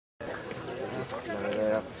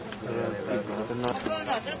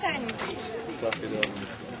Pero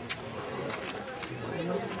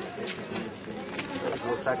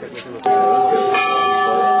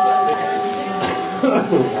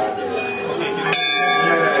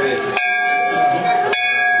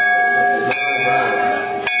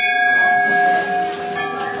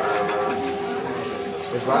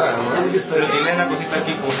tiene una cosita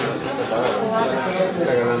aquí como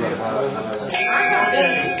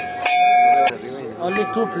only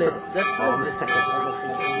two places. That's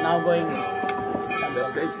now going.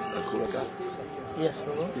 That place is Akuraka. Yes,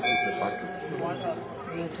 Prabhu. This is a Patu.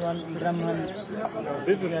 This one Brahman.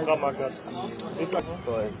 This is Brahmakat.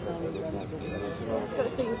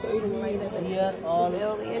 Here all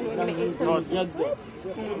Brahmans Yagya.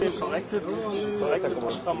 They corrected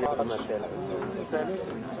Brahmakat. Said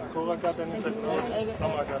Korakat and he said no,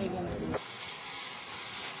 Brahmakat.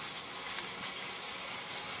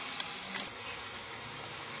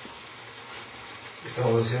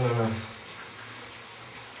 Estamos haciendo una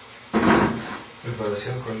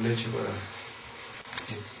preparación con leche para...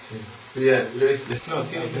 Sí. No,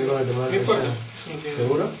 tiene que No importa.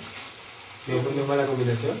 ¿Seguro? ¿No es mala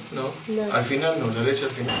combinación? No. Al final no, la leche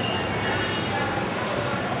al final.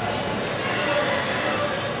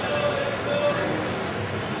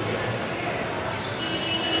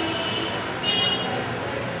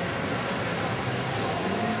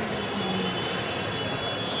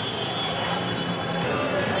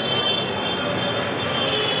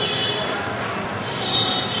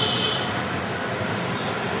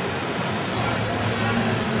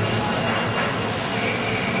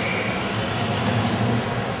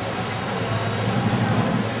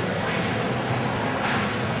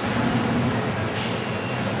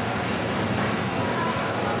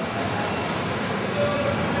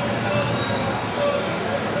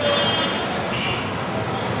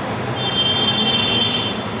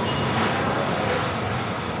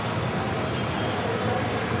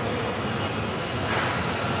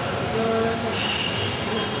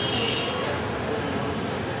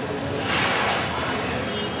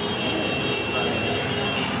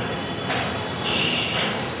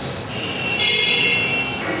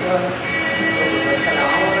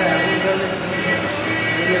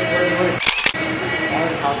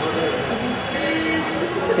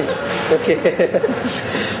 Okay.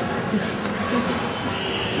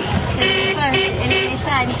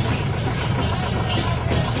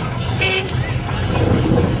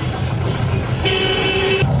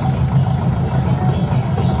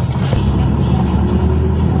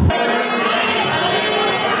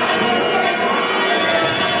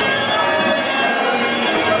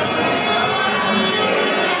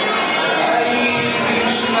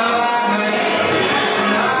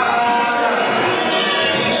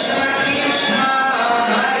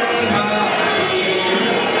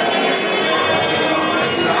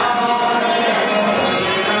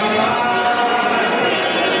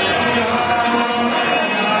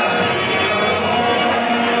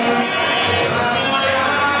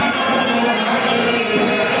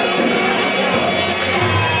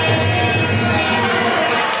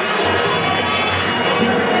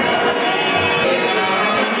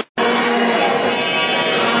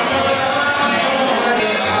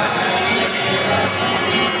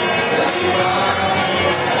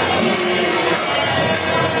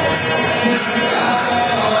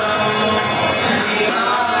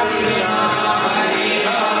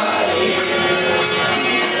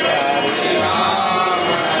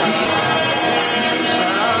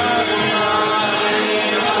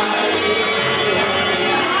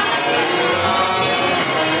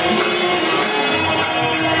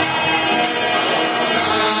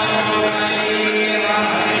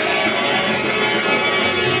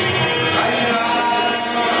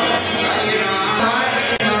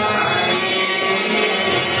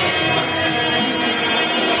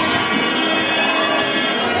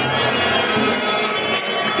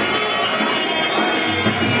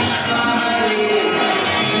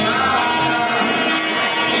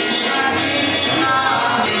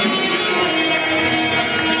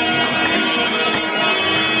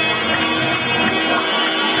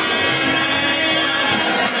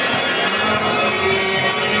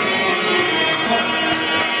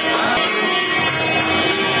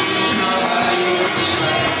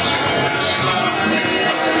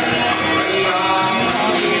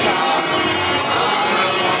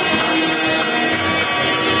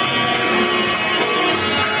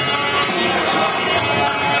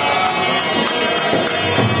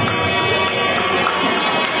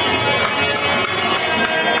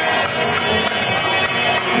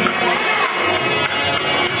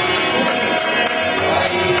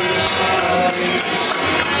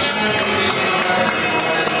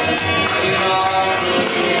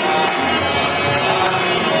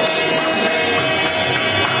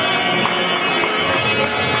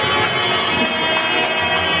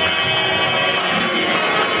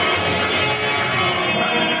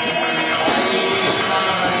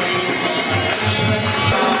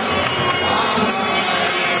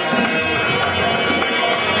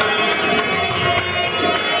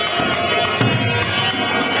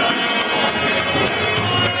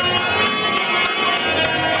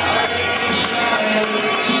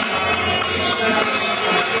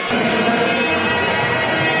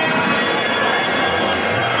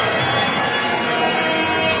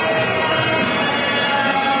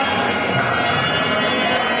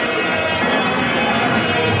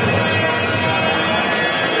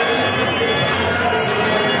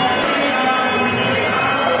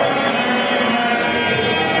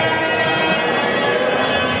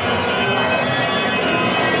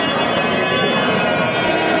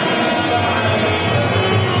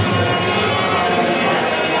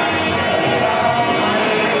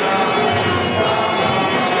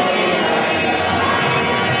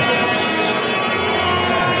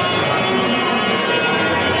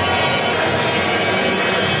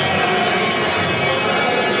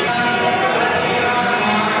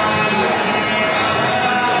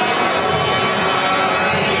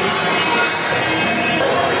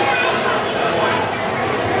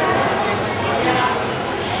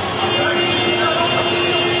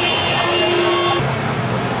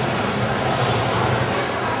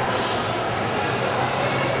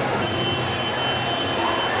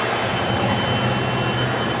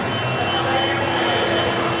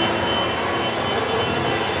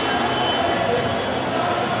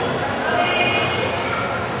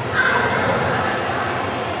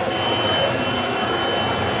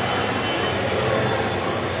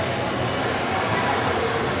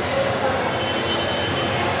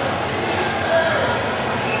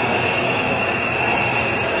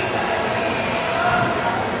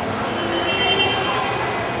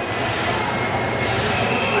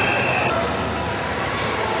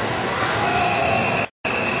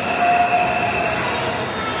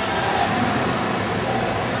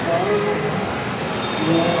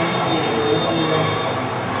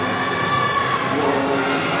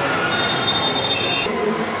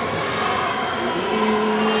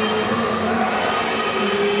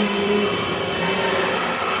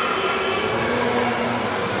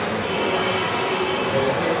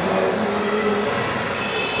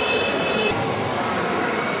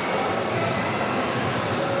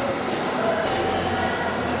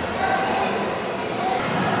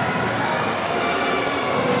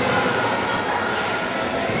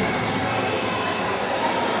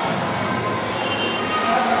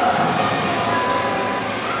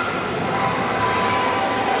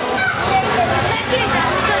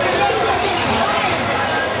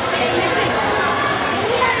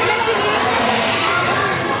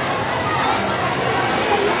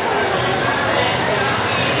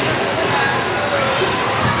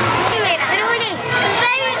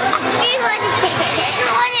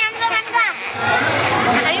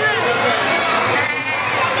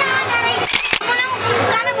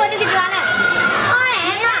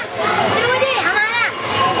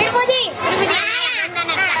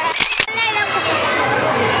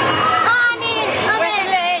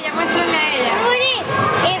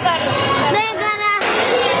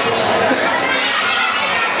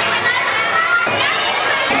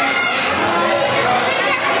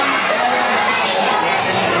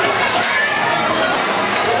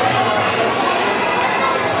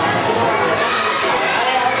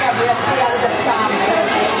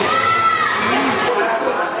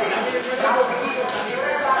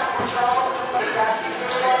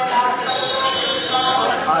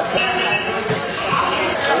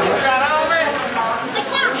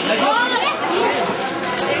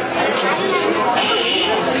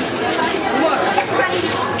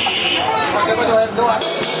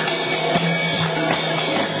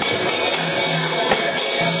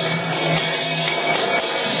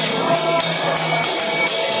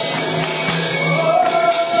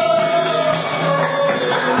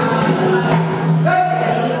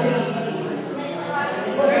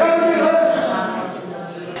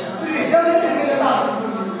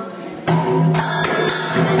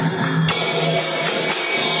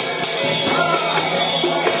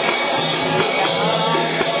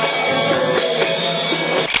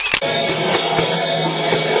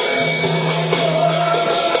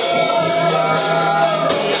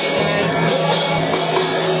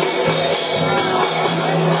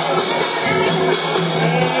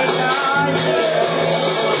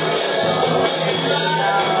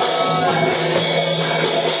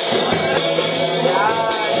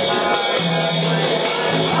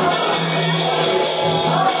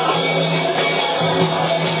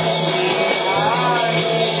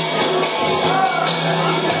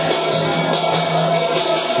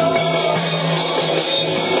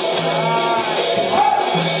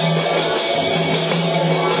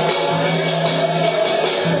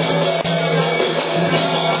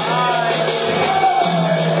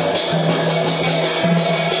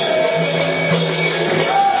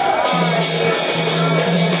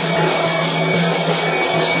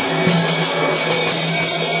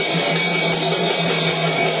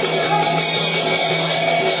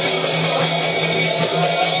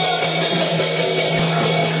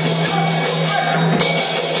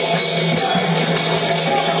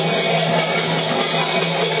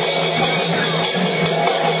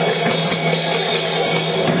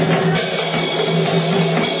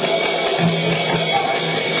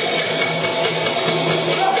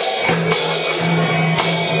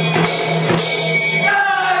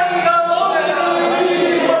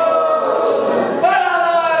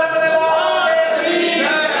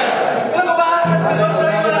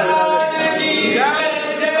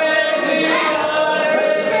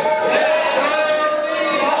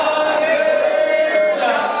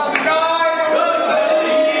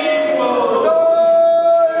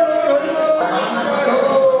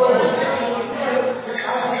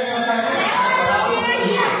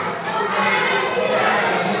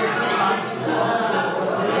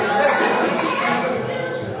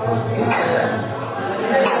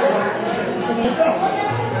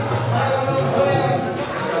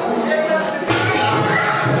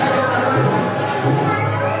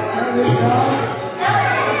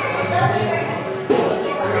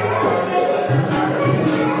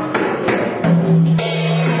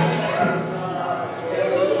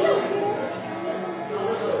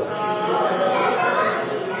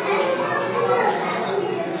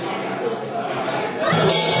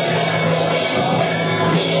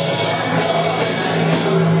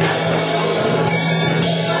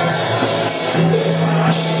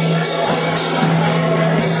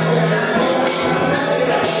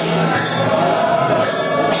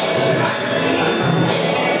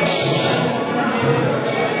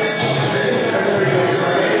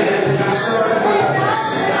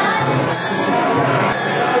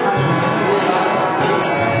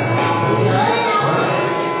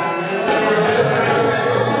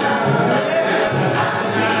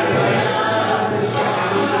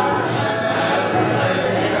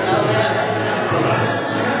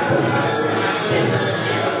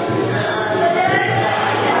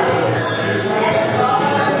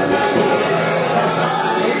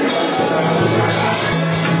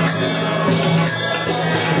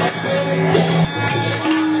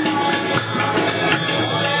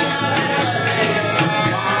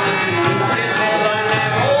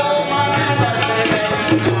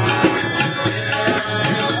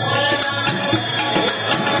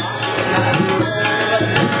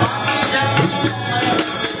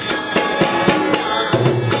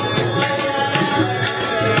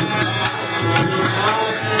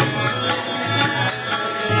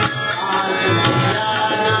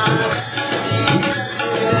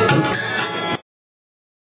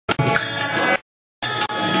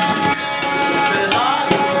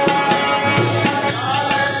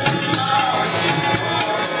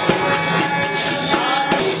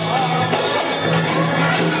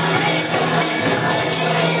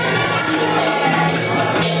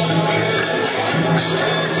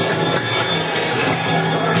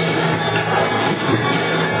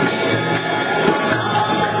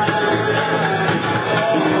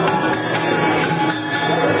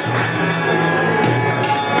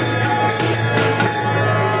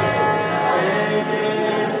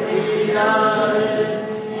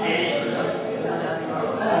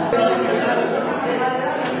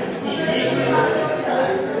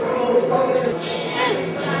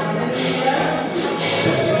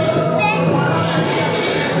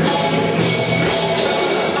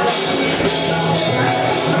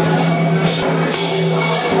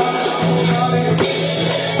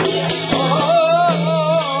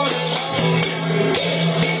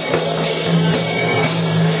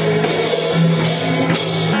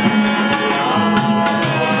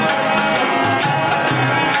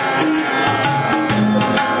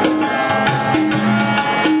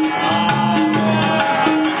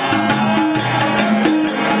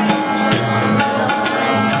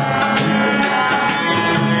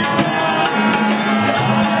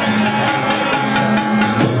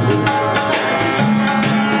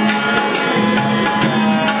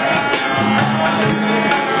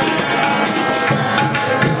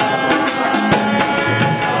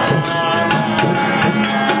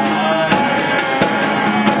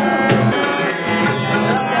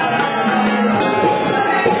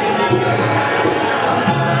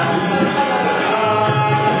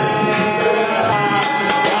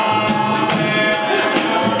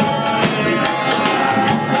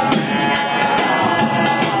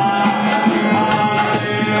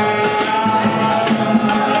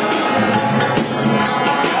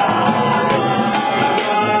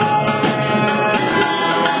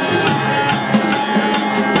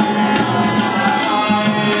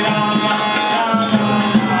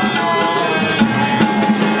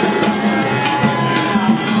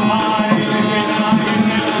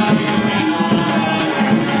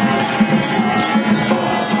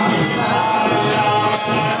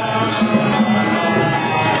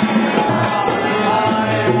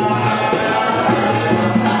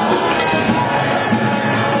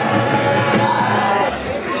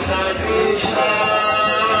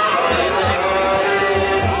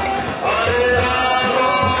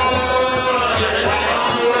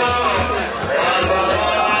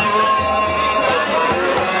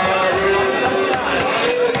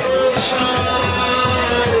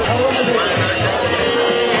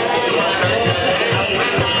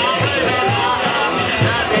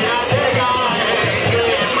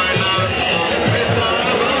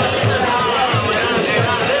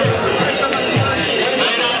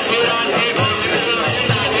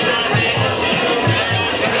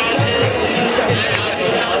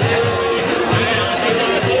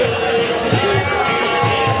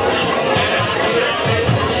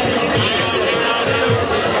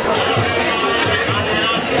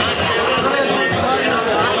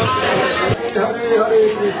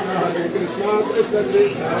 Hare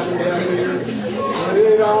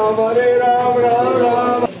Ram, Ram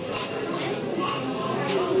Ram.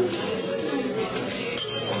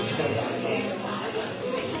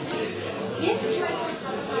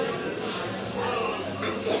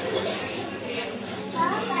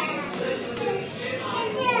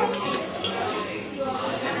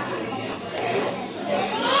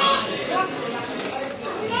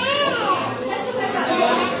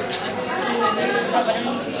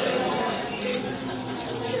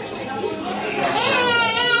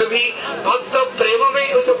 कभी भक्त प्रेम में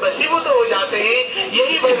तो बसीभूत हो जाते हैं।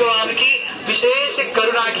 यही भगवान की विशेष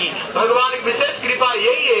करुणा की, भगवान की विशेष कृपा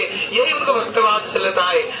यही है, यही उनको भक्तवाद से लेता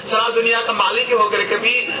है। सारा दुनिया का मालिक होकर के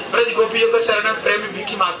भी ब्रज गोपियों को शरण प्रेम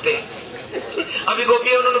भिक्षी मांगते हैं। अभी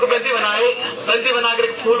गोपियों ने उनको बंदी बनाए, बंदी बनाकर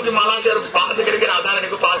फूल की माला से और बांध करके राधा रानी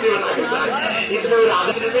को पाती बना करता है। इतने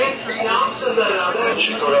राधा में श्याम सुंदर Radha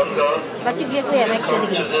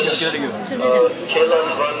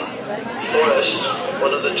forest,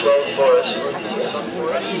 one of the 12 forests.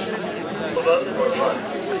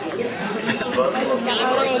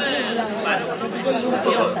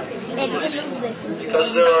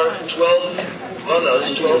 Because there are 12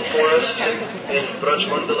 vanas, 12 forests in Braj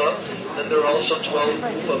Mandala, and there are also 12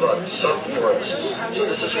 upavats, sub-forests. So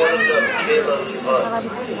this is one of them, Kelan Van.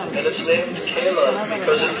 And it's named Kelan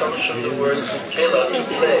because it comes from the word Kela, to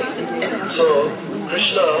play. So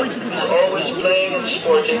Krishna is always playing and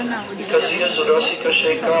sporting because he is Rasika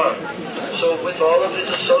Shekhar. So with all of his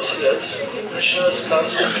associates, Krishna is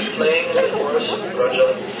constantly playing in the forests of Braja.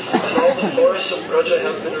 And all the forests of Braja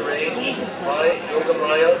have been arranged by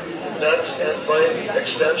Yogamaya, and by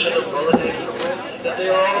expansion of Baladev, that they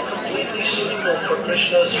are all completely suitable for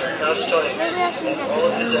Krishna's pastimes and all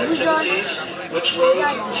of his activities, which will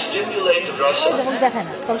stimulate rasa.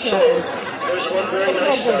 So there's one very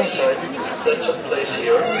nice pastime that took place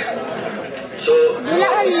here. So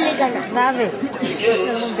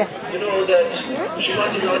begins, you know that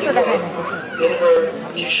Srimati Radhika, in her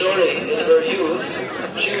Kishori, in her youth,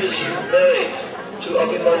 she was married to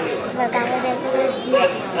Abhimanyu.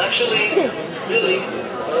 But actually, really,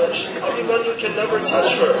 Abhimanyu can never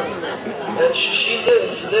touch her. And she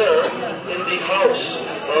lives there in the house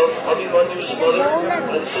of Abhimanyu's mother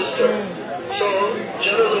and sister. So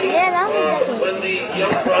generally, when the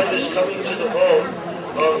young bride is coming to the home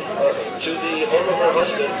of her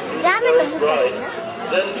husband, her bride,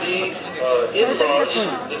 then the in-laws,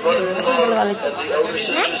 the mother-in-law and the elder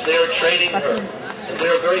sisters, they are training her. And they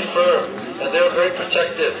are very firm and they are very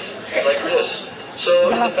protective, like this. So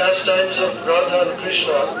in the pastimes of Radha and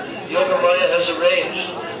Krishna, Yogamaya has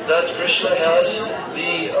arranged that Krishna has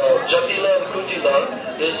the Jatila and Kutila,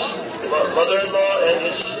 his mother-in-law and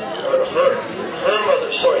her mother,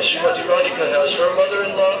 Srimati Radhika has her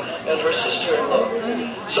mother-in-law and her sister-in-law.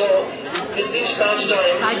 So in these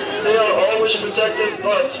pastimes, they are always protective,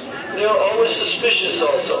 but they are always suspicious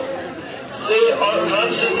also. They are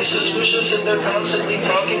constantly suspicious and they're constantly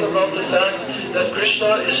talking about the fact that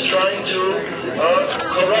Krishna is trying to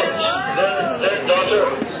corrupt their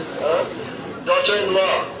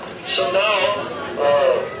daughter-in-law. So now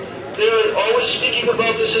they're always speaking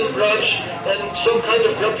about this in Braj, and some kind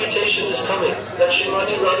of reputation is coming. That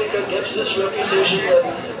Srimati Radhika gets this reputation that,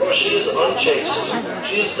 she is unchaste.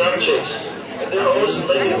 She is not chaste. And they're always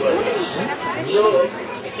blaming like this. So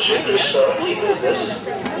Shri Krishna, he knew this,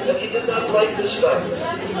 and he did not like this fact,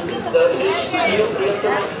 that his dear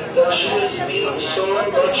Priyatama, that she is being so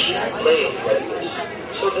much blamed like this.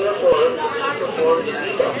 So therefore, he performed the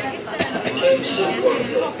Lila. He became sick one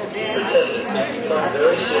day, pretended, become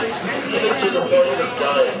very sick, even to the point of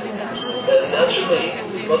dying. And naturally,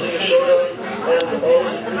 Mother Yashoda and all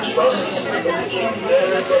the Brajvasis became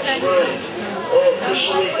very much worried. Oh,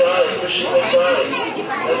 Krishna may die, Krishna may die.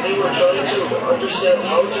 And they were trying to understand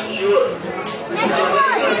how to cure.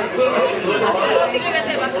 So then,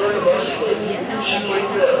 she came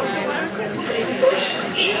there. First,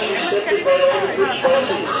 she is respected by all the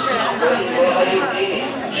Brajvasis.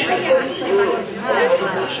 She is like the guru of all the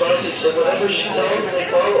Brajvasis. So whatever she tells, they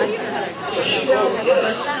follow. So she knows,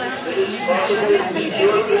 yes, it is possible to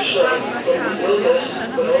cure Krishna from his illness,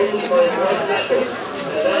 but only by one method.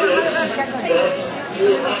 And that is that you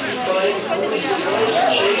will have to find only the most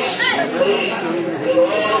chaste lady in all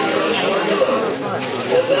of Brajmandala.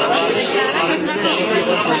 And that chaste lady, she will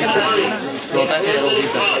have to carry a golden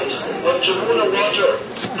pot of Jamuna water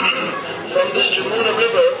from this Jamuna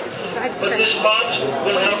river, but this pot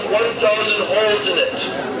will have 1,000 holes in it.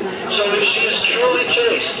 So if she is truly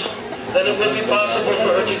chaste, then it will be possible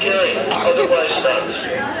for her to carry, otherwise not.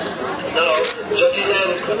 Now,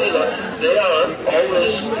 Jatila and Kutila, they are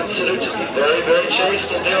always considered to be very, very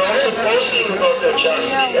chaste, and they are also boasting about their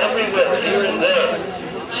chastity everywhere, here and there.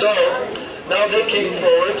 So, now they came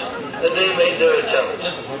forward, and they made their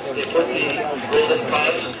attempt. They put the golden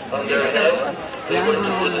pot on their head, they went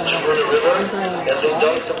into the Jamuna river, and they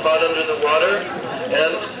dumped the pot under the water,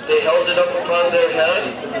 and they held it up upon their head,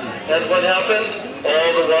 and what happened? All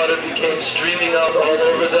the water became streaming out all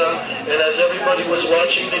over them, and as everybody was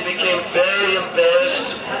watching, they became very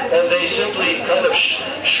embarrassed, and they simply kind of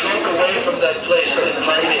shrunk away from that place in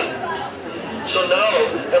hiding. So now,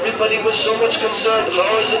 everybody was so much concerned,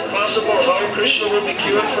 how is it possible, how Krishna will be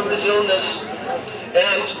cured from his illness?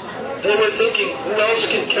 And they were thinking, who else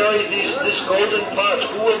can carry this golden pot?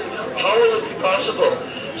 How will it be possible?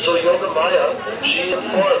 So Yogamaya, she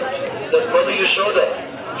informed that Mother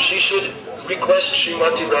Yashoda, she should request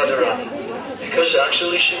Srimati Radharani, because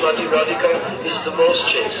actually Srimati Radhika is the most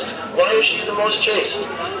chaste. Why is she the most chaste?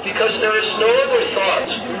 Because there is no other thought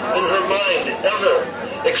in her mind ever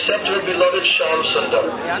except her beloved Shyam Sundar.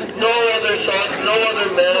 No other thought, no other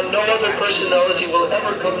man, no other personality will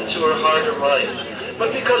ever come into her heart or mind.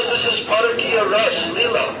 But because this is Parakiya Ras,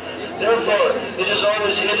 Lila, therefore it is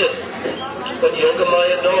always hidden. But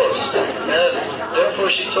Yogamaya knows, and therefore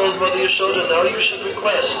she told Mother Yashoda, now you should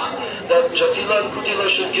request that Jatila and Kutila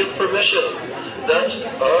should give permission that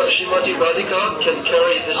Srimati Radhika can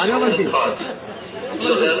carry this golden pot.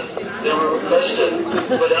 So then they were requested,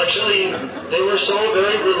 but actually they were so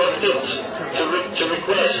very reluctant to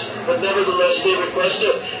request, but nevertheless they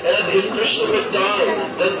requested. And if Krishna would die,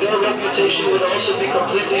 then their reputation would also be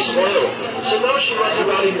completely spoiled. So now Srimati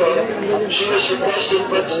Radhika, she was requested,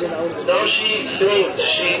 but now she feigned,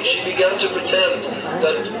 she began to pretend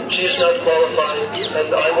that she is not qualified,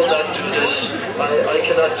 and I will not do this, I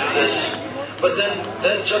cannot do this. But then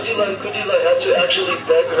Jatila and Kutila had to actually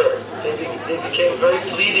beg her. They became very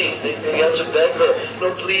pleading. They began to beg her,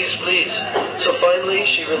 no, please, please. So finally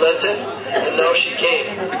she relented, and now she came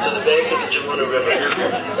to the bank of the Jamuna River.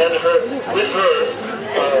 And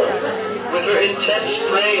with her intense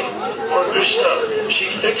praying for Krishna, she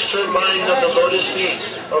fixed her mind on the lotus feet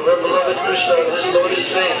of her beloved Krishna, on his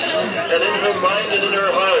lotus face. And in her mind and in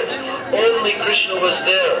her heart, only Krishna was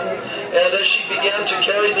there. And as she began to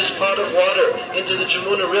carry this pot of water into the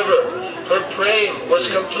Jamuna River, her praying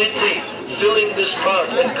was completely filling this pot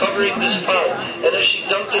and covering this pot. And as she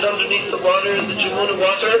dumped it underneath the water in the Jamuna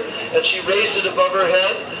water, and she raised it above her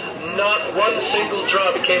head, not one single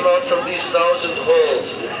drop came out from these 1,000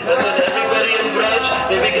 holes. And then everybody in Braj,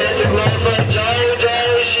 they began to glorify Jai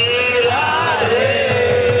Jai Shri Radhe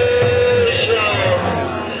Shyam.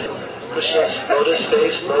 Krishna's lotus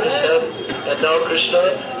face, lotus head, and now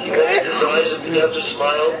Krishna, he opened his eyes and began to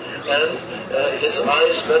smile, and his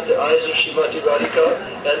eyes met the eyes of Srimati Radhika,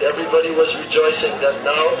 and everybody was rejoicing that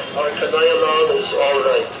now our Kanhaiya Lal is all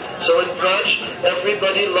right. So in Braj,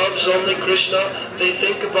 everybody loves only Krishna. They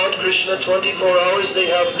think about Krishna 24 hours. They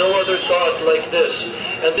have no other thought like this.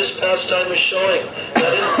 And this pastime is showing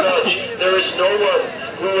that in Braj, there is no one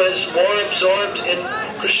who is more absorbed in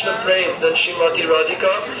Krishna Prem than Srimati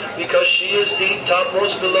Radhika, because she is the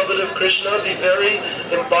topmost beloved of Krishna, the very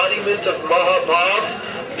embodiment of Mahabhav,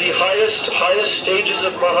 the highest stages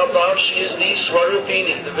of Mahabhav. She is the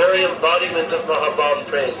Swarupini, the very embodiment of Mahabhav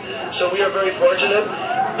Prem. So we are very fortunate,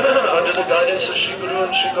 under the guidance of Shri Guru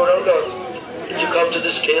and Shri Gauranga, to come to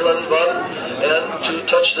this Kailan Van and to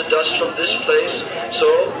touch the dust from this place. So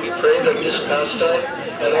we pray that this pastime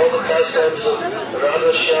and all the pastimes of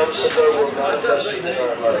Radha Shyam Sundar will manifest within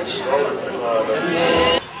our hearts.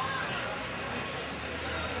 Amen.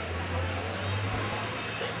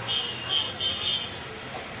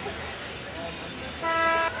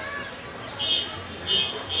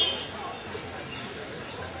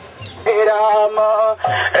 Rama,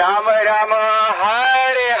 Rama Rama,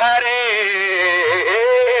 Hare Hare,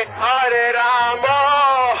 Hare Rama,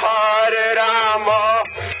 Hare Rama,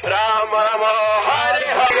 Rama Rama,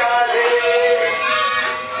 Hare Hare,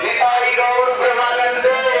 Nitari Gaur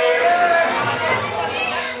Premanande.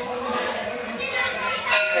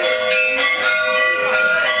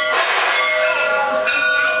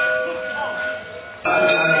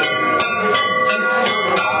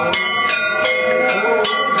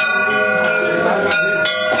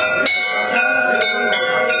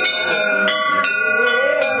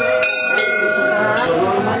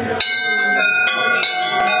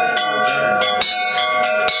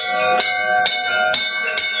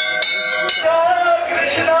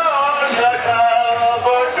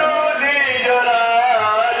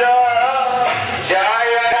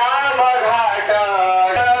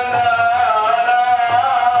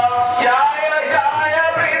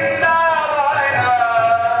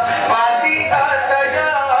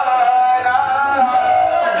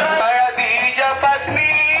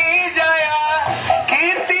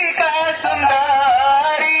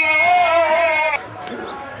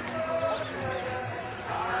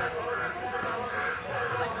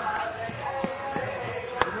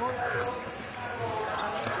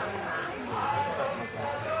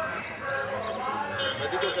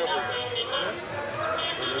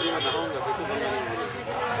 I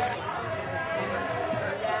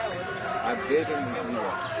bathe in this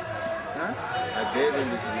river. Huh? I bathe in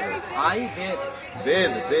this river. I bathe.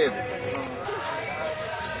 Bathe.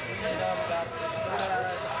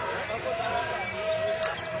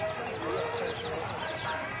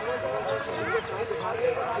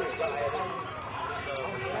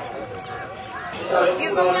 You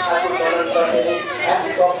go now.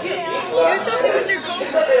 You're something with your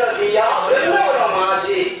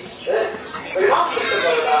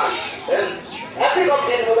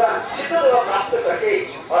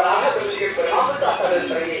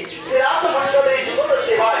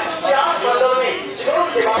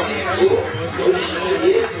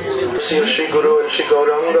Shri Guru and Shri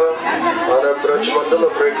Gauranga on a Braj Mandala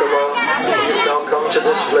Parikrama, we've now come to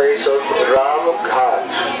this place of Ram Ghat.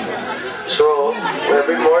 So,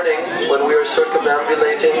 every morning when we are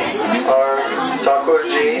circumambulating our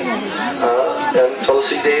Thakurji and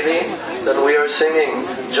Tulsi Devi, then we are singing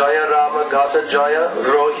Jaya Rama Gata Jaya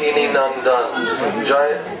Rohini Nandan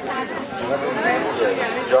Jaya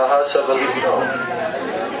Jaha Savalino.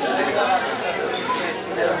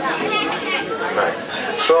 Right.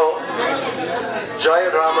 So,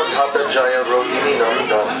 Jaya Rama Gata Jaya Rohini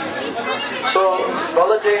Nandan. So,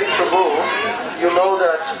 Baladev Prabhu, you know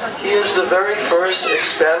that he is the very first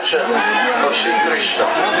expansion of Shri Krishna.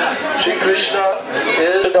 Shri Krishna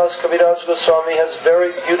is, as Kaviraj Goswami has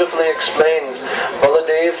very beautifully explained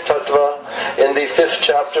Baladev Tattva in the 5th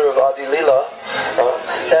chapter of Adi Lila,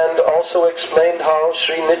 and also explained how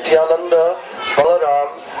Shri Nityananda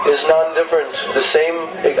Balaram is non-different, the same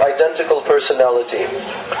identical personality.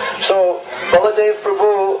 So, Baladev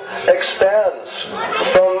Prabhu expands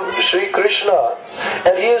from Shri Krishna,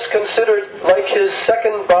 and he is considered like his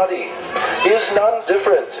second body. He is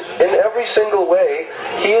non-different. In every single way,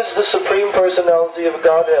 he is the Supreme Personality of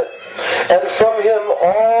Godhead. And from him,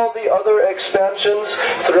 all the other expansions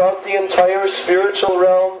throughout the entire spiritual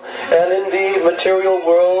realm and in the material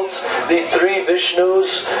worlds, the 3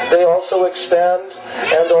 Vishnus, they also expand,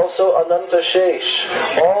 and also Ananta Shesh.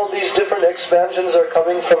 All these different expansions are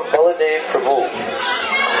coming from Baladev Prabhu.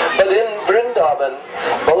 But in Vrindavan,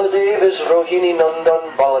 Baladev is Rohini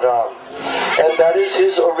Nandan Balaram, and that is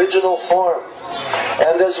his original form.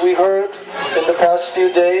 And as we heard in the past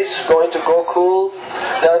few days, going to Gokul,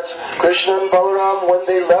 that Krishna and Balaram, when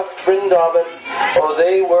they left Vrindavan,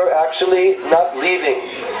 they were actually not leaving.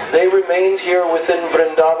 They remained here within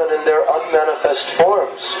Vrindavan in their unmanifest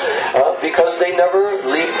forms, because they never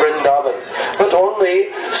leave Vrindavan. But only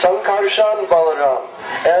Sankarshan Balaram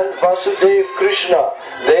and Vasudev Krishna,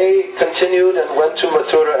 they continued and went to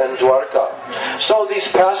Mathura and Dwarka. So these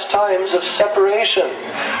pastimes of separation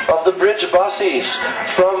of the Brijbasis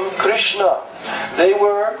from Krishna, they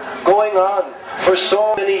were going on for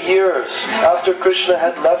so many years after Krishna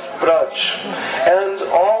had left Braj. And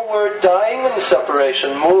all were dying in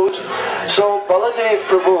separation mood. So Baladev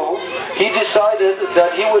Prabhu, he decided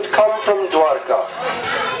that he would come from Dwarka.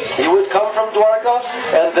 He would come from Dwarka,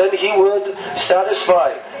 and then he would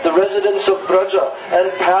satisfy the residents of Braja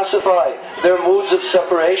and pacify their moods of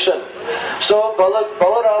separation. So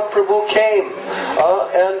Balaram Prabhu came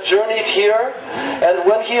and journeyed here, and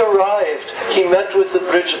when he arrived, he met with the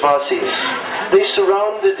Brijbasis. They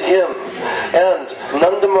surrounded him, and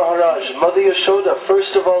Nanda Maharaj, Mother Yashoda,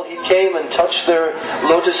 first of all he came and touched their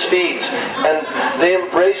lotus feet, and they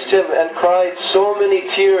embraced him and cried so many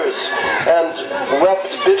tears and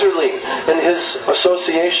wept bitterly in his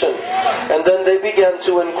association. And then they began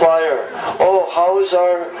to inquire, how is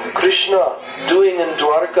our Krishna doing in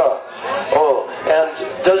Dwarka?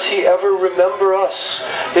 And does he ever remember us,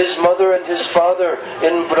 his mother and his father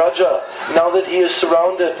in Braja, now that he is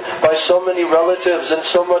surrounded by so many relatives and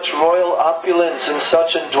so much royal opulence and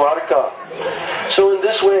such in Dwarka? So in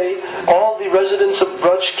this way, all the residents of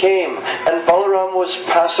Braj came, and Balaram was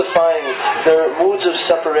pacifying their moods of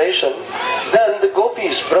separation. Then the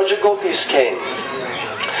gopis, Braja gopis came.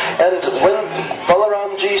 And when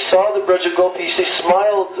Balaramji saw the Braja gopis, he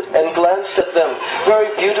smiled and glanced at them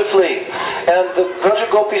very beautifully. And the Braja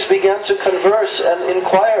gopis began to converse and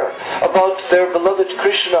inquire about their beloved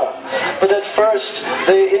Krishna. But at first,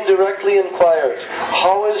 they indirectly inquired,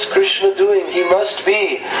 how is Krishna doing? He must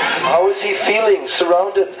be. How is he feeling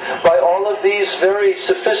surrounded by all of these very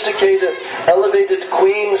sophisticated, elevated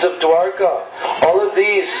queens of Dwarka? All of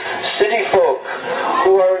these city folk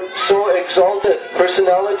who are so exalted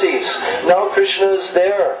personalities. Now Krishna is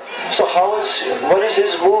there. So what is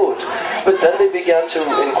his mood? But then they began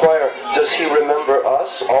to inquire, does he remember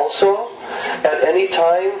us also? at any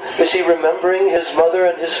time? Is he remembering his mother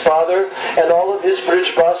and his father and all of his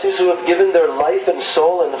Brijbasis who have given their life and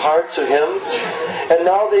soul and heart to him? And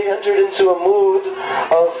now they entered into a mood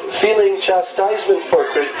of feeling chastisement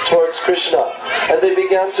towards Krishna. And they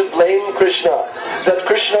began to blame Krishna. That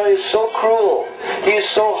Krishna is so cruel. He is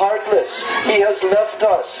so heartless. He has left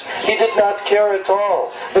us. He did not care at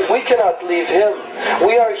all. But we cannot leave him.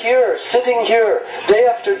 We are here, sitting here, day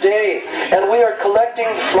after day, and we are collecting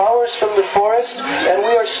flowers from the forest, and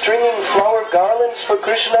we are stringing flower garlands for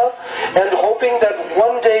Krishna, and hoping that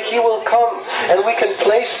one day he will come, and we can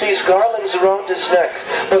place these garlands around his neck.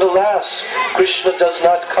 But alas, Krishna does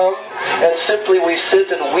not come, and simply we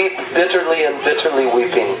sit and weep bitterly and bitterly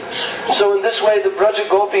weeping. So in this way the Braja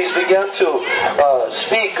Gopis began to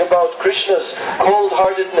speak about Krishna's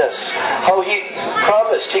cold-heartedness, how he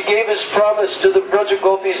gave his promise to the Braja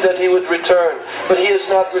Gopis that he would return, but he has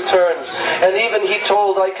not returned. And even he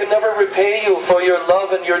told, I can never repay you for your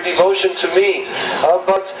love and your devotion to me.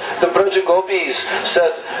 But the Braja Gopis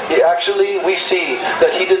said, actually we see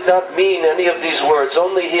that he did not mean any of these words,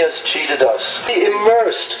 only he has cheated us. He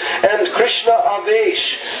immersed, and Krishna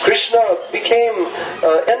Avesh, Krishna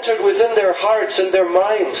entered within their hearts and their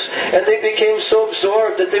minds, and they became so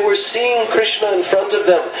absorbed that they were seeing Krishna in front of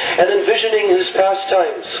them and envisioning his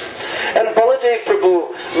pastimes. And Baladev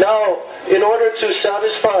Prabhu, now, in order to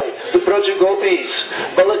satisfy the Braja Gopis,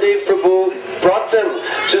 Baladev Prabhu brought them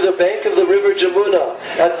to the bank of the river Jamuna,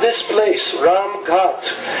 at this place, Ram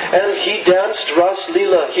Ghat, and he danced Ras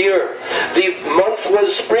Leela here. The month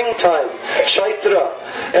was springtime, Chaitra,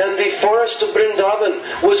 and the forest of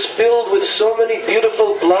Vrindavan was filled with so many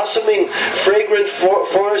beautiful, blossoming, fragrant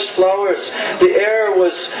forest flowers. The air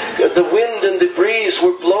the wind and the breeze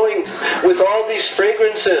were blowing with all these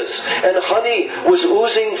fragrances, and honey was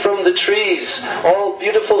oozing from the trees. All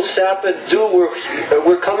beautiful sap and dew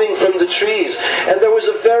were coming from the trees, and there was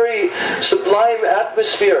a very sublime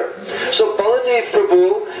atmosphere. So Baladev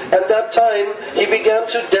Prabhu, at that time, he began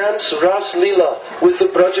to dance Ras Leela with the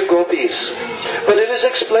Braja Gopis. But it is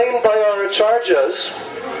explained by our Acharyas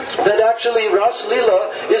that actually Ras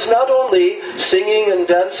Leela is not only singing and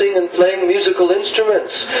dancing and playing musical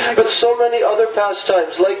instruments, but so many other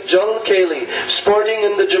pastimes like Jal Keli, sporting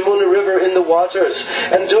in the Jamuna river in the waters,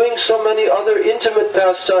 and doing so many other intimate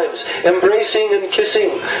pastimes, embracing and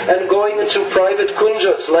kissing, and going into private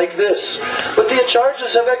kunjas like this. But the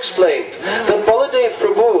Acharyas have explained that Baladev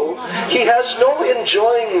Prabhu, he has no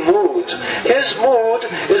enjoying mood. His mood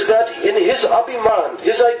is that in his abhiman,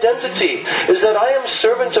 his identity, is that I am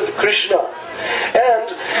servant of Krishna. And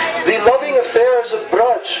the loving affairs of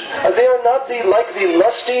Braj, they are not like the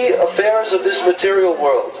lusty affairs of this material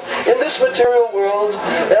world. In this material world,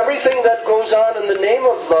 everything that goes on in the name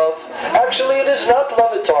of love, actually it is not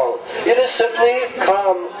love at all. It is simply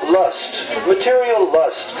kam, lust, material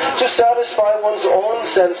lust, to satisfy one's own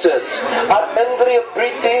senses. Atmendriya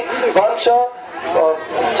priti vancha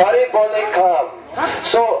tare bole kam.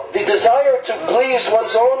 So the desire to please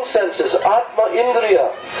one's own senses, Atma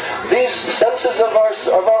Indriya, these senses of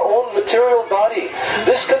our own material body,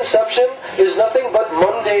 this conception is nothing but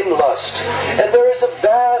mundane lust. And there is a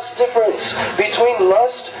vast difference between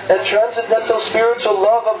lust and transcendental spiritual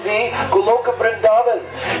love of the Goloka Vrindavan.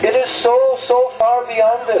 It is so far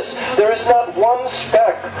beyond this. There is not one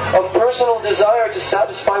speck of personal desire to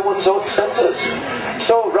satisfy one's own senses.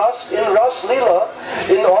 So in Ras Leela,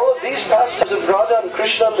 in all of these pastimes of Radha and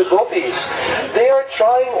Krishna and the Gopis, they are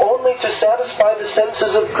trying only to satisfy the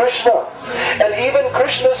senses of Krishna. And even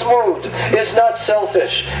Krishna's mood is not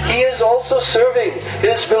selfish. He is also serving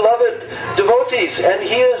his beloved devotees, and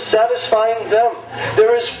he is satisfying them.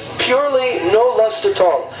 There is purely no lust at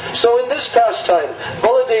all. So in this pastime,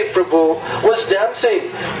 Baladev Prabhu was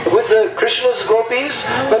dancing with the Krishna's gopis,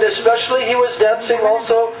 but especially he was dancing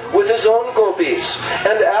also with his own gopis.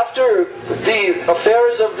 And after the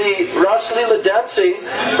affairs of the Ras Leela dancing,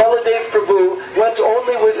 Baladev Prabhu went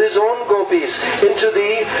only with his own gopis into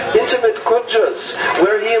the intimate kunjas,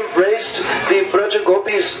 where he embraced the Braja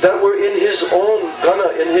Gopis that were in his own gana,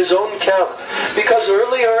 in his own camp. Because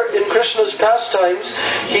earlier in Krishna's pastimes,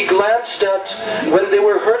 he glanced at, when they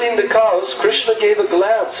were herding the cows, Krishna gave a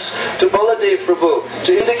glance to Baladev Prabhu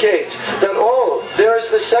to indicate that, there is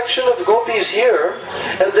this section of gopis here,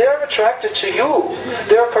 and they are attracted to you.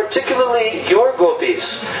 They are particularly your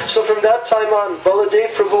gopis. So from that time on, Baladev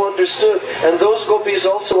Prabhu understood, and those gopis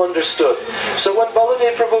also understood. So when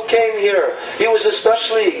Baladev Prabhu came here, he was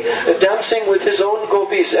especially dancing with his own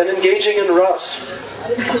gopis and engaging in ras.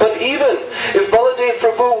 But even if Baladev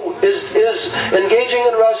Baladev Prabhu is engaging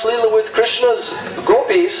in Ras Leela with Krishna's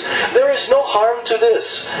gopis, there is no harm to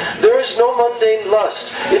this. There is no mundane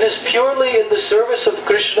lust. It is purely in the service of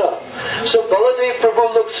Krishna. So Baladev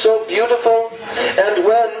Prabhu looked so beautiful, and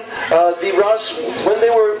when they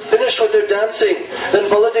were finished with their dancing, then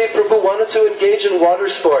Baladev Prabhu wanted to engage in water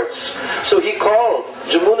sports. So he called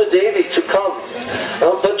Jamuna Devi to come.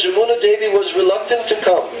 But Jamuna Devi was reluctant to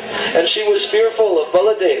come, and she was fearful of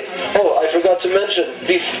Baladev. Oh, I forgot to mention,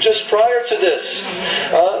 just prior to this,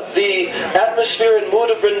 the atmosphere and mood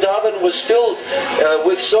of Vrindavan was filled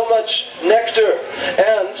with so much nectar,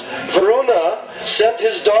 and Varuna sent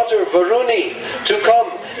his daughter Varuni to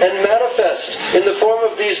come and manifest in the form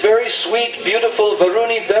of these very sweet, beautiful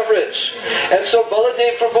Varuni beverage. And so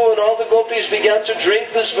Baladev Prabhu and all the gopis began to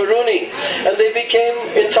drink this Varuni, and they became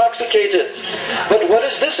intoxicated. But what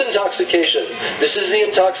is this intoxication? This is the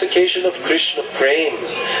intoxication of Krishna Prem.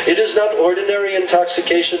 It is not ordinary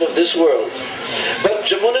intoxication of this world. But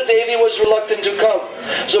Jamuna Devi was reluctant to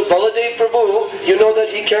come. So Baladev Prabhu, you know that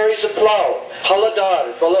he carries a plow.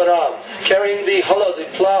 Haladar, Balaram, carrying the hala,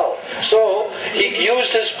 the plow. So he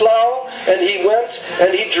used his plow, and he went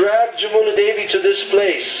and he dragged Jamuna Devi to this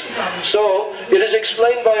place. So it is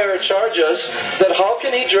explained by our acharyas that how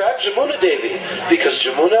can he drag Jamuna Devi? Because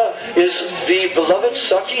Jamuna is the beloved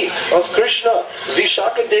Sakhi of Krishna,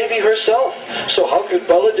 Vishaka Devi herself. So how could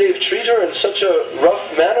Baladev treat her in such a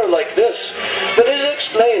rough manner like this? But it is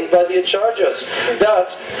explained by the acharyas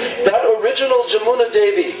that original Jamuna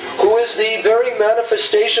Devi, who is the very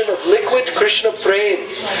manifestation of liquid Krishna Prem,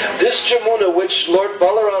 this Jamuna which Lord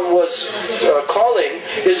Balaram was calling,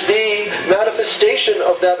 is the manifestation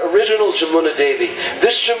of that original Jamuna Devi.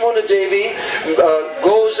 This Jamuna Devi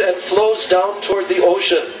goes and flows down toward the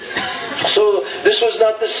ocean. So this was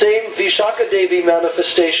not the same Vishaka Devi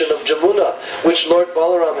manifestation of Jamuna which Lord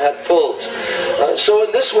Balaram had pulled. So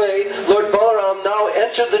in this way, Lord Balaram now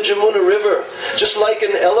entered the Jamuna river, just like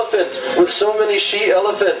an elephant with so many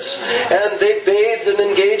she-elephants. And they bathed and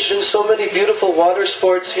engaged in so many beautiful water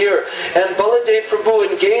sports here. And Baladev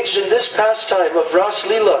Prabhu engaged in this pastime of Ras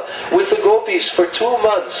Leela with the gopis for 2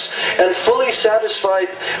 months and fully satisfied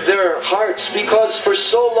their hearts, because for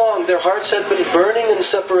so long their hearts had been burning in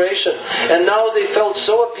separation. And now they felt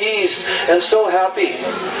so appeased and so happy.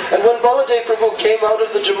 And when Baladev Prabhu came out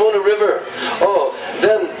of the Jamuna river,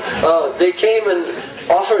 then they came and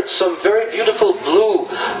offered some very beautiful blue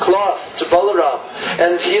cloth to Balaram.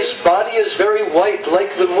 And his body is very white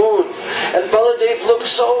like the moon. And Baladev looked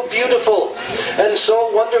so beautiful and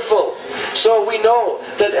so wonderful. So we know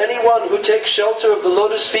that anyone who takes shelter of the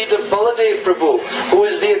lotus feet of Baladev Prabhu, who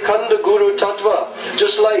is the Akhanda Guru Tattva,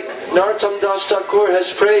 just like Narottam Das Thakur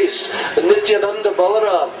has praised Nityananda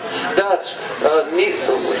Balaram, that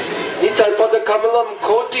Nitai Pada Kamalam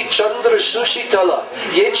Koti Chandra Sushitala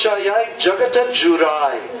Yechayai Jagata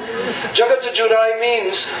Jurai. Jagata Jurai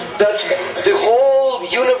means that the whole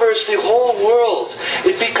universe, the whole world,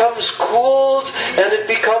 it becomes cooled and it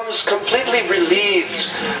becomes completely relieved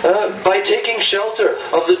by taking shelter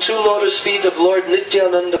of the 2 lotus feet of Lord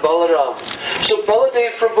Nityananda Balaram. So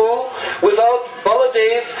Baladev Prabhu, without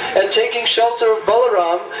Baladev and taking shelter of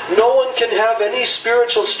Balaram, no one can have any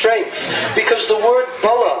spiritual strength, because the word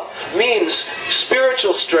Bala means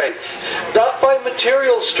spiritual strength. Not by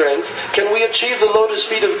material strength can we achieve the lotus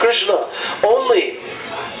feet of Krishna. Only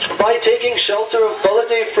by taking shelter of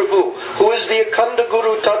Baladev Prabhu, who is the Akhanda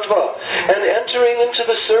Guru Tattva, and entering into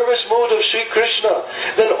the service mood of Sri Krishna,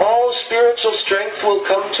 then all spiritual strength will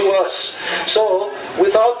come to us. So,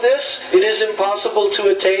 without this, it is impossible to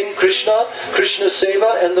attain Krishna, Krishna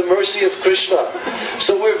Seva, and the mercy of Krishna.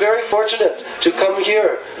 So we're very fortunate to come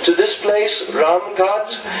here, to this place, Ram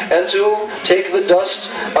Ghat, and to take the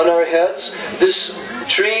dust on our heads. This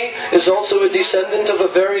tree is also a descendant of a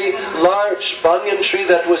very large banyan tree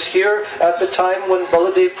that was here at the time when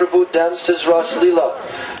Baladev Prabhu danced his Ras Leela.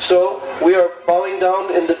 So we are bowing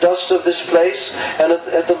down in the dust of this place and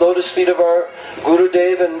at the lotus feet of our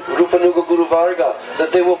Gurudev and Rupanuga Guru Varga,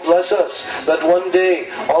 that they will bless us, that one day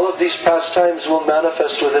all of these pastimes will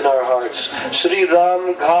manifest within our hearts. Sri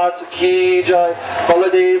Ram Ghat ki jai,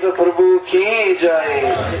 Baladev Prabhu ki jai.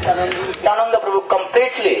 Nityananda Prabhu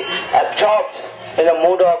completely absorbed in the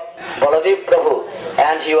mood of Baladev Prabhu,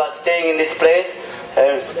 and he was staying in this place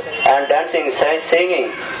and dancing,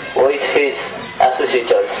 singing with his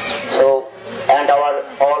associates. So, and our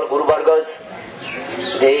all Guru Vargas,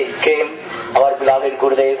 they came, our beloved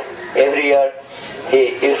Gurudev, every year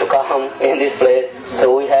he used to come in this place.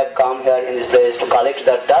 So we have come here in this place to collect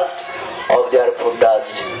the dust of their foot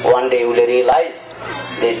dust. One day we will realize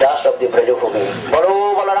the dust of the Brajabhumi.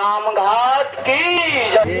 Balram घाट की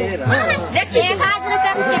जय। 1,000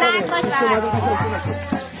 रुपये किराया बस वाला।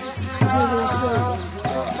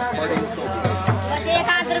 बस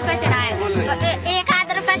 1,000 रुपये चढ़ाए,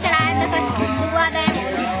 1,000 रुपये चढ़ाए तो हुआ दे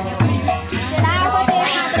चढ़ाए को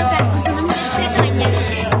 1,000 रुपये हम स्टेशन जाएंगे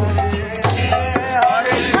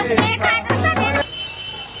बस 1,000 रुपये देना।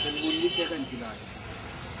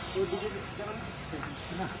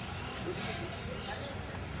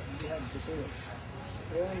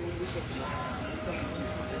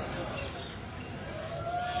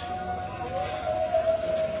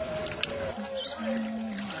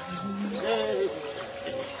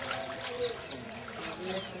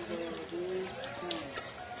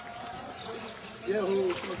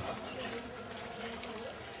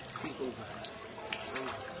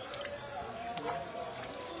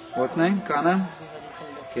 What name? क्या नाम?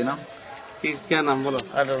 क्या नाम? क्या नाम बोलो?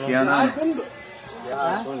 क्या नाम?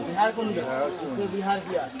 बिहार कुंड बिहार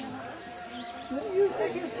किया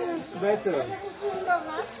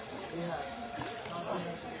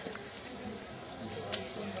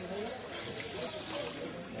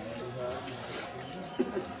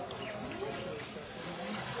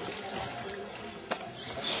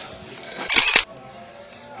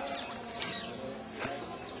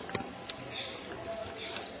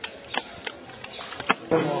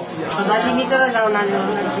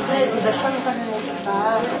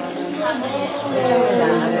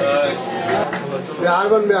बिहार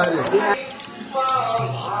बन Bihar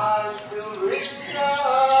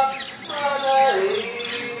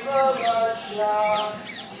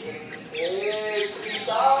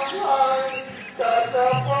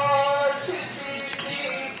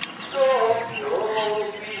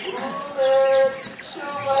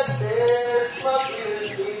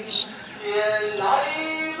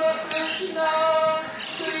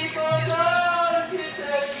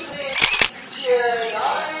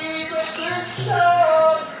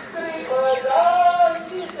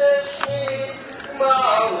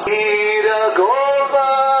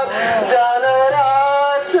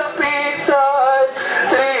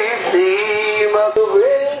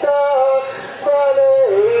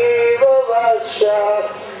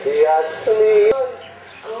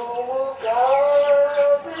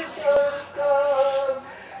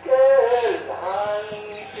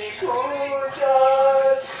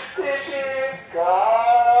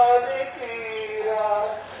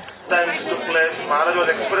Maharaja was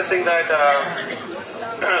expressing that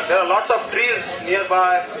there are lots of trees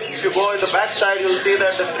nearby. If you go in the backside, you'll see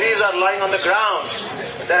that the trees are lying on the ground.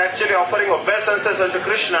 They're actually offering obeisances unto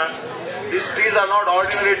Krishna. These trees are not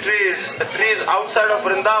ordinary trees. The trees outside of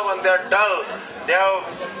Vrindavan, they are dull. They have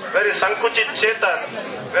very sankuchit chetan,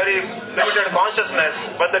 very limited consciousness.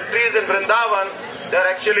 But the trees in Vrindavan, they are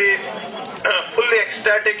actually fully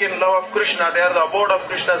ecstatic in love of Krishna. They are the abode of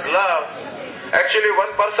Krishna's love. Actually,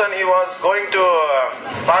 one person, he was going to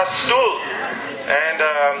pass stool, and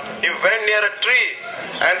he went near a tree,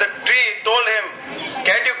 and the tree told him,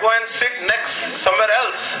 "Can't you go and sit next somewhere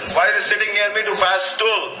else? Why are you sitting near me to pass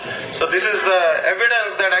stool?" So this is the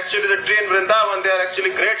evidence that actually the tree in Vrindavan, they are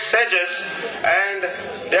actually great sages, and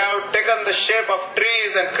they have taken the shape of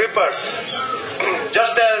trees and creepers.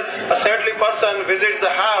 Just as a saintly person visits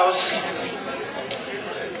the house,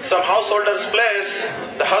 some householder's place,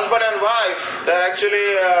 the husband and wife, they actually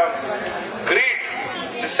greet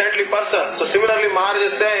the saintly person. So similarly, Maharaja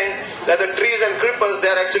is saying that the trees and creepers, they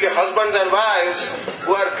are actually husbands and wives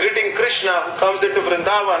who are greeting Krishna, who comes into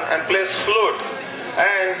Vrindavan and plays flute.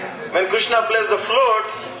 And when Krishna plays the flute,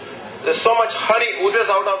 there's so much honey oozes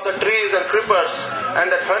out of the trees and creepers,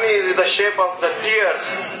 and that honey is in the shape of the tears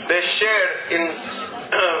they shed in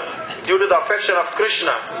due to the affection of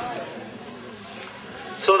Krishna.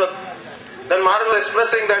 So then Maharaja was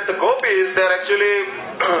expressing that the gopis, they are actually,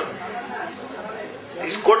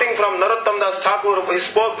 he's quoting from Narottam Das Thakur, he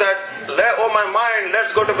spoke that, "Oh my mind,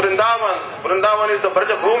 let's go to Vrindavan. Vrindavan is the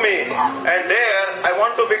Braja Bhumi, and there I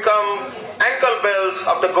want to become ankle bells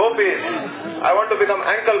of the gopis. I want to become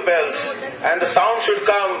ankle bells, and the sound should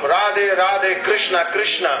come, Radhe, Radhe, Krishna,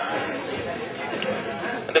 Krishna."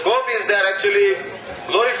 And the gopis, they are actually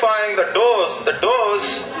glorifying the does. The does,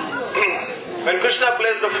 when Krishna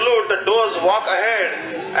plays the flute, the does walk ahead,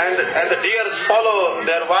 and the deers follow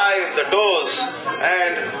their wives, the does.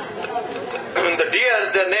 And the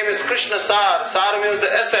deers, their name is Krishna Sar. Sar means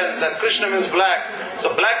the essence, and Krishna means black.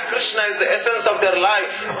 So black Krishna is the essence of their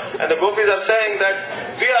life. And the gopis are saying that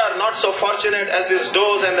we are not so fortunate as these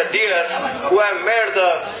does and the deers who have made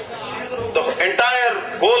the the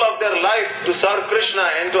entire goal of their life to serve Krishna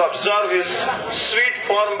and to observe His sweet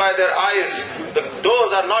form by their eyes.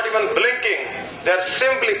 Those are not even blinking. They are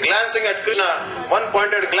simply glancing at Krishna, one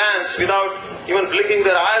pointed glance without even blinking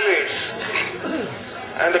their eyelids.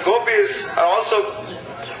 And the gopis are also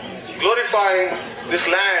glorifying this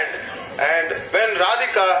land. And when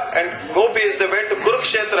Radhika and gopis, they went to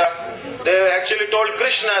Kurukshetra, they actually told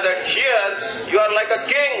Krishna that here you are like a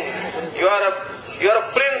king, you are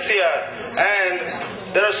a prince here, and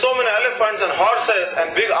there are so many elephants and horses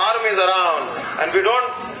and big armies around, and we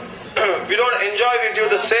don't enjoy with you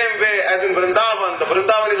the same way as in Vrindavan. The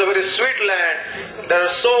Vrindavan is a very sweet land. There are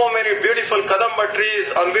so many beautiful kadamba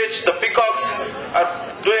trees on which the peacocks are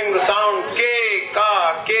doing the sound ke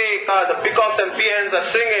ka, the peacocks and peahens are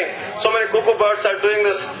singing. So many cuckoo birds are doing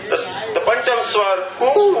the pancham swar,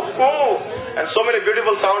 coo, coo, and so many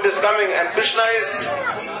beautiful sound is coming, and Krishna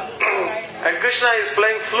is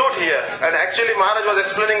playing flute here. And actually Maharaj was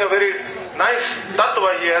explaining a very nice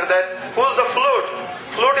tattva here, that who's the flute?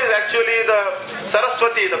 Flute is actually the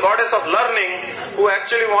Saraswati, the goddess of learning, who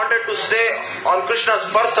actually wanted to stay on Krishna's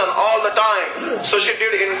person all the time. So she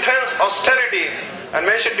did intense austerity. And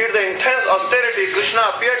when she did the intense austerity, Krishna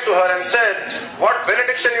appeared to her and said, "What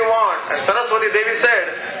benediction you want?" And Saraswati Devi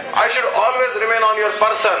said, "I should always remain on your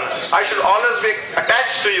person. I should always be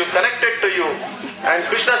attached to you, connected to you." And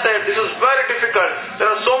Krishna said, "This is very difficult.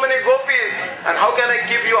 There are so many gopis, and how can I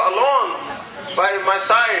keep you alone by my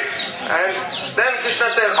side?" And then Krishna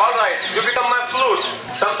said, "All right, you become my flute.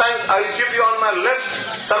 Sometimes I'll keep you on my lips,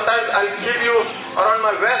 sometimes I'll keep you around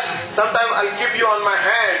my waist, sometimes I'll keep you on my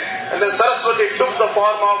hand." And then Saraswati took the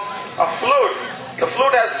form of a flute. The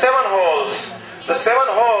flute has 7 holes. The 7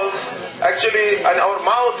 holes, actually, in our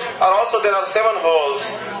mouth there are 7 holes.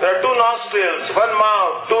 There are 2 nostrils, 1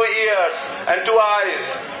 mouth, 2 ears, and 2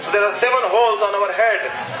 eyes. So there are 7 holes on our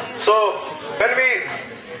head. So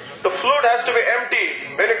the flute has to be empty.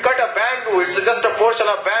 When you cut a bamboo, it's just a portion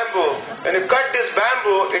of bamboo. When you cut this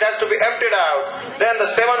bamboo, it has to be emptied out. Then the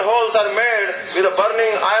 7 holes are made with a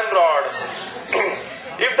burning iron rod.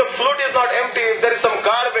 If the flute is not empty, if there is some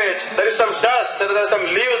garbage, there is some dust, there are some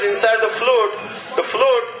leaves inside the flute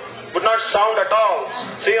would not sound at all.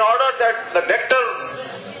 So in order that the nectar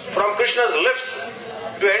from Krishna's lips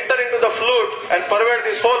to enter into the flute and pervade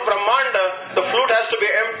this whole Brahmanda, the flute has to be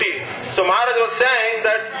empty. So Maharaj was saying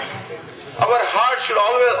that our heart should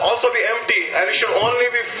always also be empty, and we should only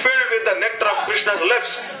be filled with the nectar of Krishna's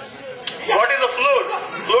lips. What is a flute?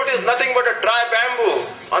 Flute is nothing but a dry bamboo.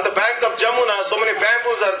 On the bank of Jamuna, so many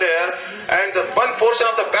bamboos are there, and one portion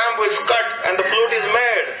of the bamboo is cut and the flute is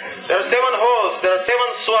made. There are 7 holes, there are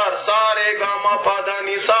 7 swar, sa, re, ga, ma, pa, da,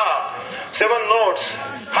 ni, sa. 7 notes.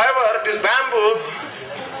 However, this bamboo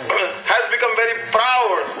has become very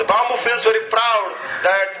proud. The bamboo feels very proud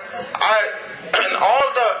that all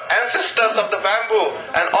the ancestors of the bamboo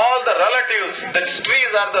and all the relatives, the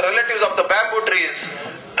trees are the relatives of the bamboo trees,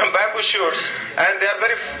 bamboo shoots, and they are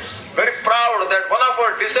very, very proud that one of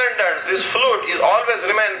our descendants, this flute, is always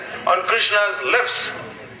remain on Krishna's lips.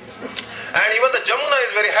 And even the Jamuna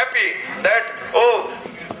is very happy that, oh,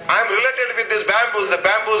 I am related with these bamboos. The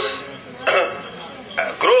bamboos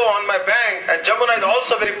grow on my bank, and Jamuna is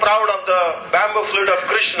also very proud of the bamboo flute of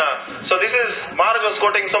Krishna. So this is, Maharaj was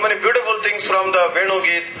quoting so many beautiful things from the Venu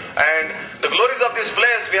Geet, and the glories of this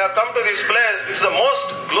place. We have come to this place. This is the most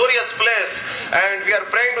glorious place, and we are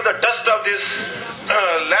praying to the dust of this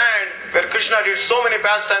land where Krishna did so many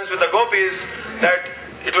pastimes with the gopis that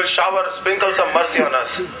it will sprinkle some mercy on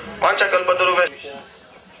us. Vancha kalpataru.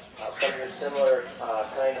 After similar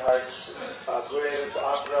kind hearts, brave,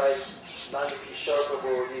 upright, Nanda Kishore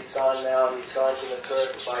Prabhu, he's gone now, he's gone to the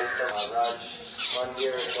third fight from Maharaj, 1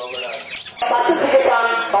 year in overnight. Certificate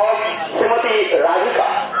of Srimati Radhika.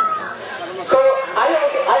 So I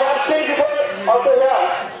have said before also here,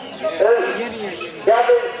 there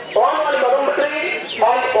is one Kadamba tree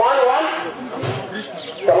and one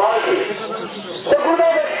Samadhi. So Buddha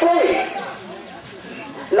has explained.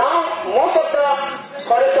 Now most of the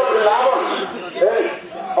forest of Vrindavan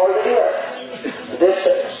already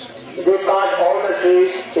they cut all the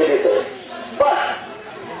trees in it. But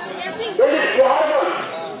there is Vrindavan,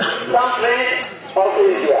 some trees also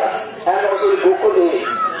is there, and also in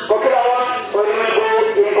Kokilavan, when you will go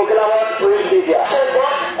in Kokilavan, we will see there. So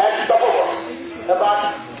what at Tapovan, about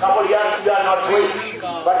couple years we are not going.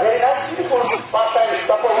 But very nice people, first time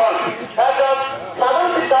Tapovan, has a 7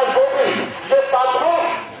 sisters gopis, they perform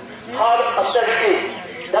her austerity.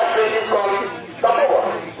 That place is called Tapovan.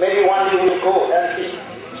 Maybe one day we will go and see.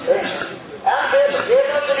 And they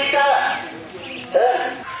have to retire.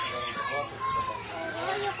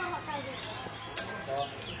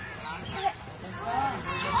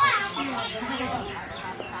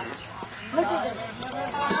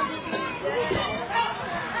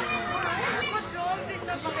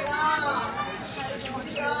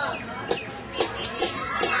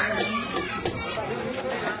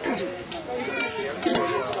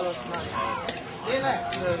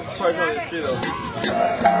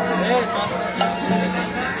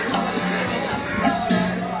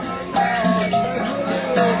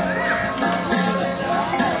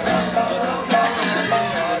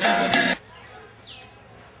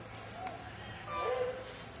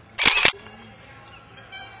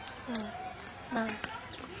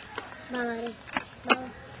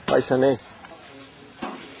 पैसा नहीं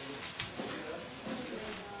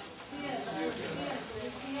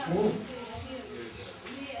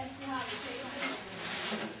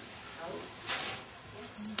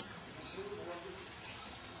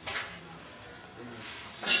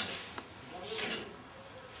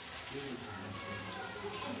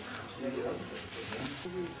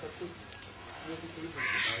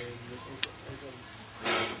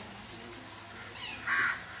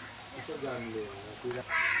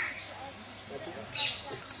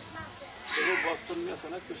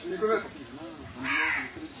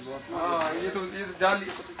ये तो जान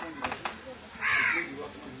लिया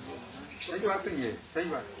सही बात नहीं है, सही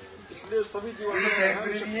बात। इसलिए सभी जीवन में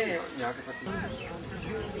नहीं है यहाँ के पति।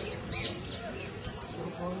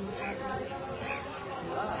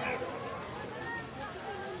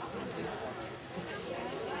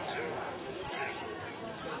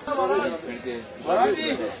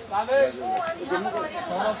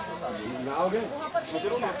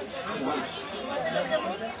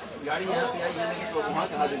 गाड़ी यहाँ पे आई है तो वहाँ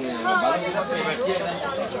कहा गए हैं बालू की तरफ से बैठिए एकदम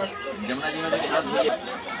जमुना जी में हाथ धोइए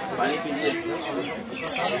पानी पीजिए।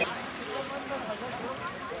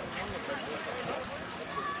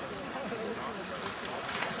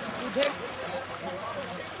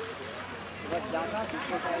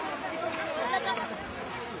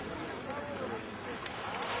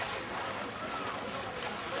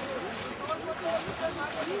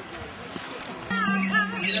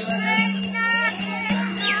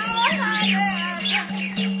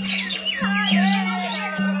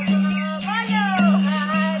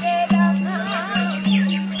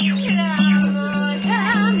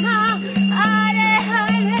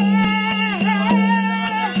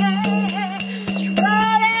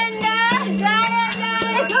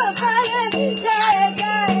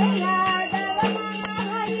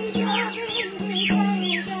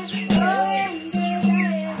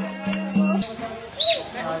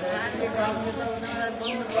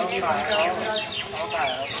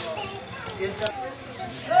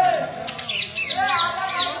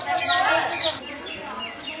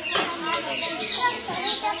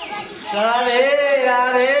 राधे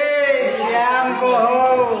राधे श्याम को हो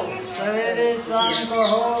सवेरे शाम को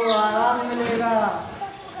हो आराम मिलेगा।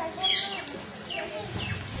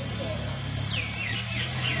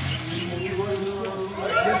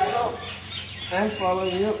 I'm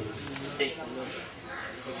following you.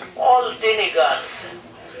 All demigods,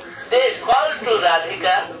 they call to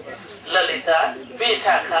Radhika, Lalita,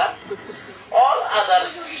 Vishakha, all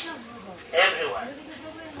others, everyone.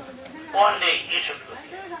 One day you should go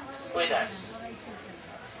with us.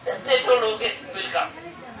 Then they told, okay, we'll come.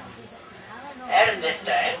 At that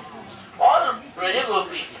time, all Braja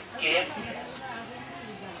Gopis came.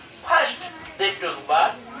 First, they took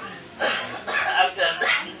bath. After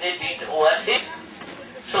they did worship.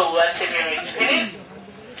 So worshiping is finished.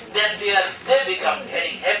 Then they become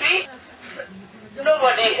very happy.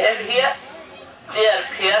 Nobody is here. They are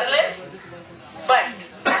fearless. But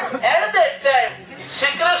at that time, Sri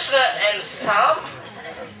Krishna and some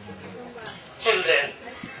children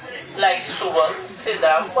like Subal,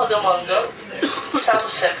 Siddham, Padamangal, some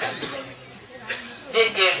second, they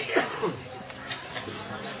came here.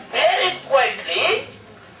 Very quietly,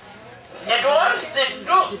 at once they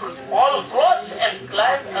took all clothes and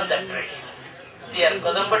climbed on the tree. They are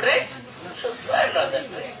Kadamba tree, so climbed on the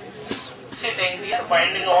tree. Sitting here,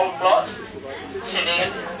 binding all clothes,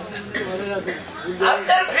 sitting.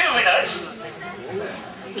 After a few minutes,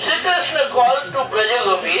 Sri Krishna called to Braja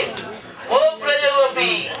Gopi, "Oh Braja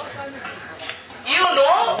Gopi, you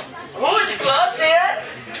know whose class here?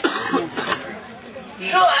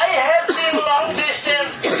 So I have seen long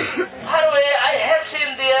distance, far away, I have seen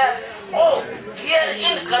there. Oh, here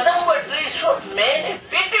in Kadamba tree, so many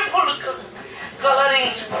beautiful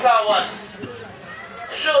colorings flowers.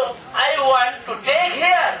 So I want to take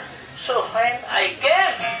here. So when I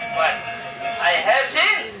came, but I have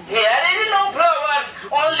seen here is no flowers,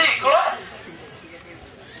 only cloth.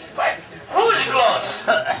 But whose cloth?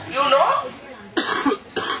 You know?"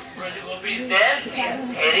 Braja Gopi then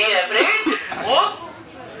very afraid,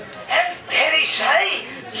 and very shy.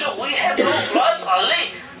 So we have no clothes, only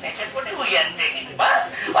what we are taking.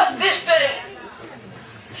 But this time,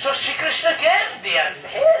 so Sri Krishna came, they are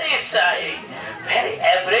very shy, very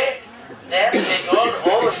afraid. Then they told,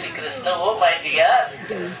 "Oh Sri Krishna, oh my dear,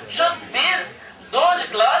 So those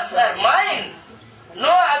clothes are mine, no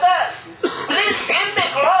others. Please give me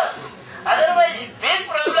clothes. Otherwise, big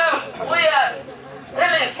problem. We are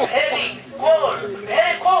really very cold,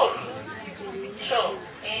 very cold. So,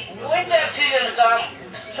 winter season comes.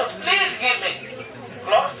 So please give me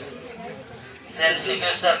clothes. Then Sri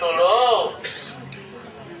Krishna told, oh,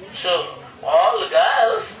 so all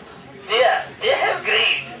girls, they have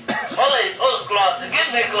greed. Always, oh, clothes,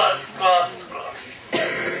 give me clothes, clothes, clothes.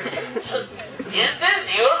 So, is this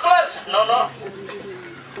your clothes? No.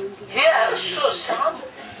 Here, so some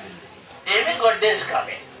demigoddess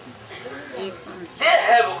coming. They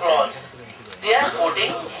have clothes. They are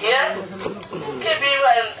putting here, and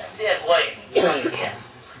they are going here.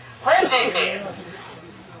 When they came,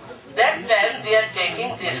 that time they are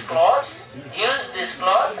taking this clothes, use this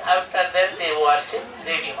clothes, after that they worship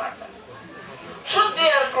Devi Mata. So they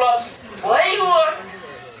are clothes. Why you want?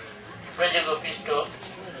 Brajagopi told,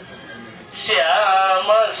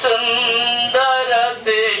 Shyama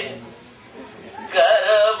Sundarate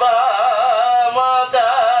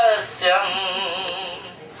Garbhamadasyam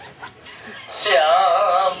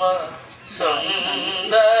Shyama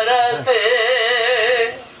Sundarate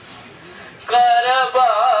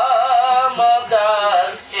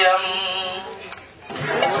Garbhamadasyam.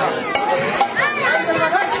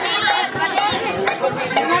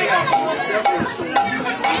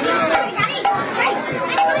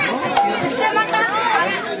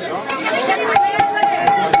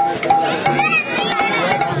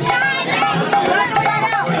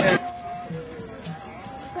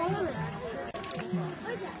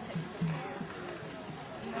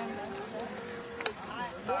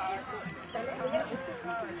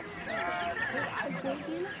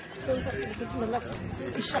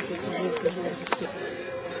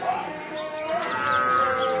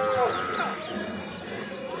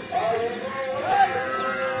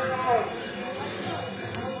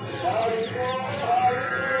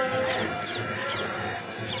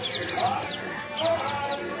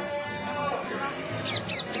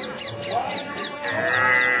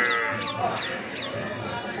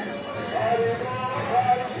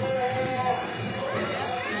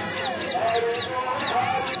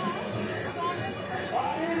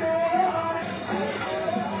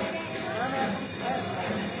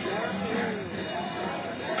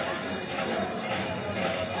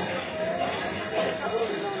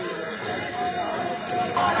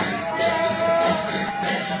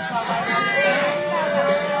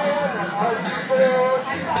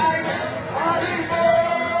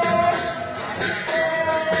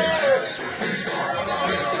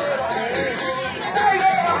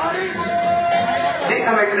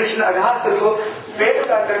 Krishna Aghasura को पेट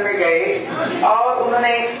काटने में गए और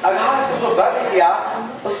उन्होंने अघासुर को वध किया,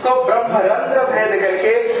 उसको ब्रह्मरंध्र भेद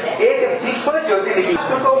करके एक दिव्य ज्योति निकली।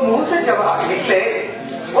 को मुंह से जब निकले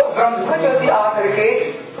वो ब्रह्म ज्योति आकर के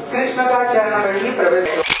कृष्ण का चरण में ही प्रवेश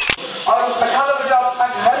किया। और उस कथा लोग जो अपना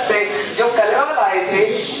घर से जो कलवा लाए थे,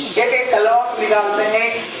 एक कलवा निकालते हैं,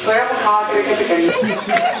 स्वयं हाथ करके